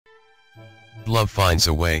Love finds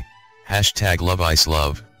a way. Hashtag love ice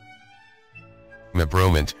love.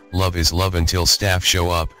 Mabromant, love is love until staff show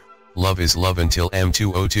up. Love is love until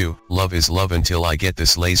M202. Love is love until I get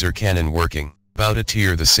this laser cannon working. Bout to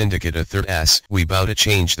tear the syndicate a third ass. We bout to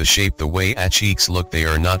change the shape the way at cheeks look, they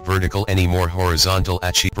are not vertical anymore, horizontal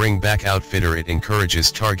at cheek. Bring back outfitter, it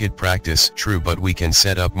encourages target practice. True, but we can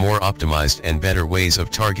set up more optimized and better ways of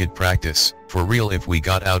target practice. For real, if we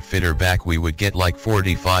got outfitter back we would get like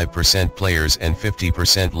 45% players and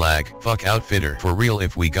 50% lag. Fuck outfitter. For real,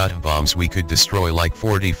 if we got bombs we could destroy like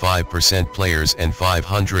 45% players and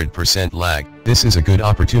 500% lag. This is a good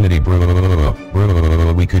opportunity bro.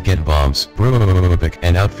 We could get bombs bro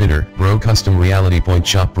and outfitter bro. Custom reality point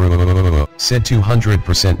shop bro. Said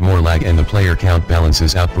 200% more lag and the player count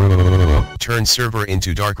balances out bro. Turn server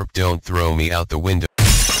into dark. Don't throw me out the window.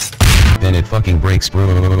 Then it fucking breaks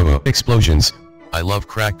bro. Explosions. I love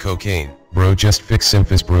crack cocaine. Bro, just fix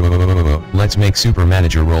Simfis bro. Let's make super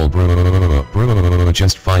manager roll bro.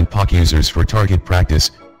 Just find POC users for target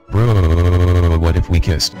practice. Bro, what if we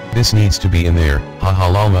kissed? This needs to be in there. Haha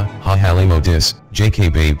llama, haha lamo dis,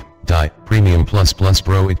 JK babe, die, premium plus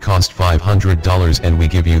bro, it cost $500 and we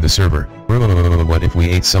give you the server. Bro, what if we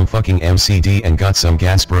ate some fucking MCD and got some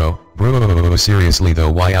gas bro? Bro, seriously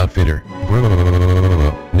though, why outfitter? Bro,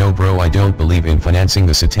 no bro, I don't believe in financing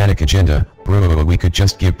the satanic agenda. Bro, we could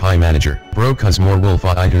just give Pi manager. Bro, cause more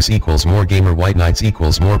wolf-eaters equals more gamer white knights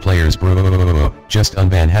equals more players bro. Just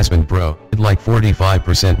unban husband bro. Like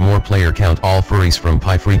 45% more player count, all furries from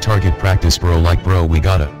Pi free target practice bro. Like bro, we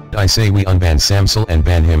gotta. I say we unban Samsel and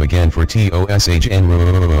ban him again for TOSHN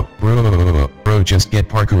bro. Just get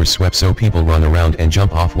parkour swept so people run around and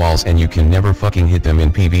jump off walls and you can never fucking hit them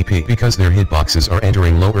in PvP because their hitboxes are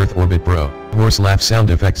entering low earth orbit bro. Horse laugh sound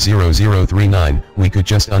effect 0039, we could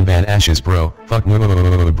just unban Ashes bro. Fuck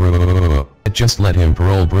bro. Just let him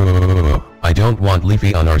parole bro. I don't want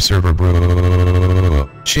Leafy on our server bro.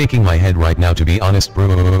 Shaking my head right now to be honest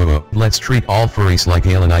bro. Let's treat all furries like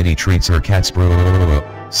Alien ID treats her cats bro.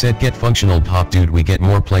 Said get functional pop dude, we get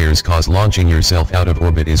more players cause launching yourself out of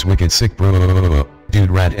orbit is wicked sick bro. Dude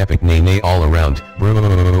rad epic nay nay all around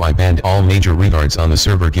bro. I banned all major retards on the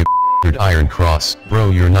server, give Iron Cross. Bro,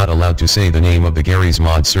 you're not allowed to say the name of the Gary's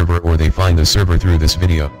mod server or they find the server through this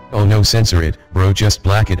video. Oh no, censor it, bro, just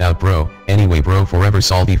black it out bro. Anyway bro, forever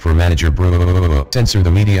salty for manager bro. Censor the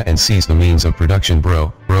media and seize the means of production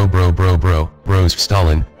bro. Bros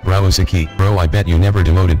Stalin, Browsiki. Bro, I bet you never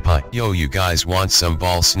demoted Pi. Yo, you guys want some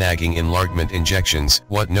ball snagging enlargement injections?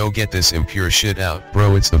 What, no, get this impure shit out.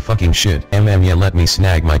 Bro, it's the fucking shit. Yeah, let me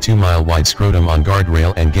snag my 2-mile wide scrotum on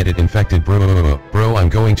guardrail and get it infected bro. Bro, I'm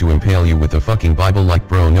going to impale you with the fucking Bible like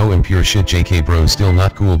bro. No impure shit JK bro, still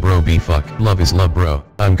not cool bro. Be fuck. Love is love bro.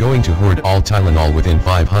 I'm going to hoard all Tylenol within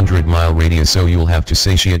 500-mile radius so you'll have to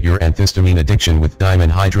satiate your antihistamine addiction with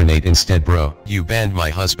diamond hydronate instead bro. You banned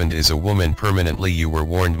my husband is a woman permanently, you were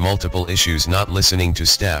warned multiple issues not listening to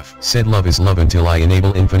staff. Said love is love until I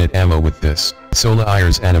enable infinite ammo with this. Sola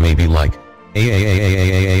Ayers anime be like. Bro,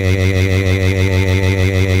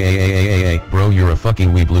 you're a fucking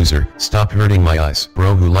weeb loser. Stop hurting my eyes.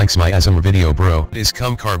 Bro, who likes my ASMR video bro? Is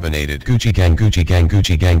cum carbonated. Gucci gang, Gucci gang,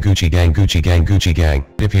 Gucci gang, Gucci gang, Gucci gang, Gucci gang.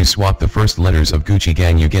 If you swap the first letters of Gucci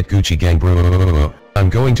gang you get Gucci gang bro. I'm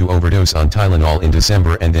going to overdose on Tylenol in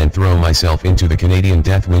December and then throw myself into the Canadian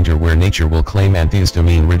death winter where nature will claim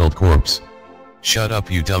antihistamine riddled corpse. Shut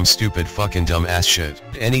up you dumb stupid fucking dumb ass shit.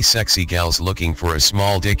 Any sexy gals looking for a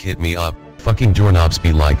small dick hit me up. Fucking doorknobs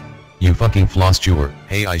be like, you fucking floss chewer.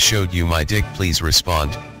 Hey, I showed you my dick, please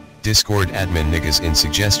respond. Discord admin niggas in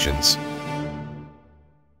suggestions.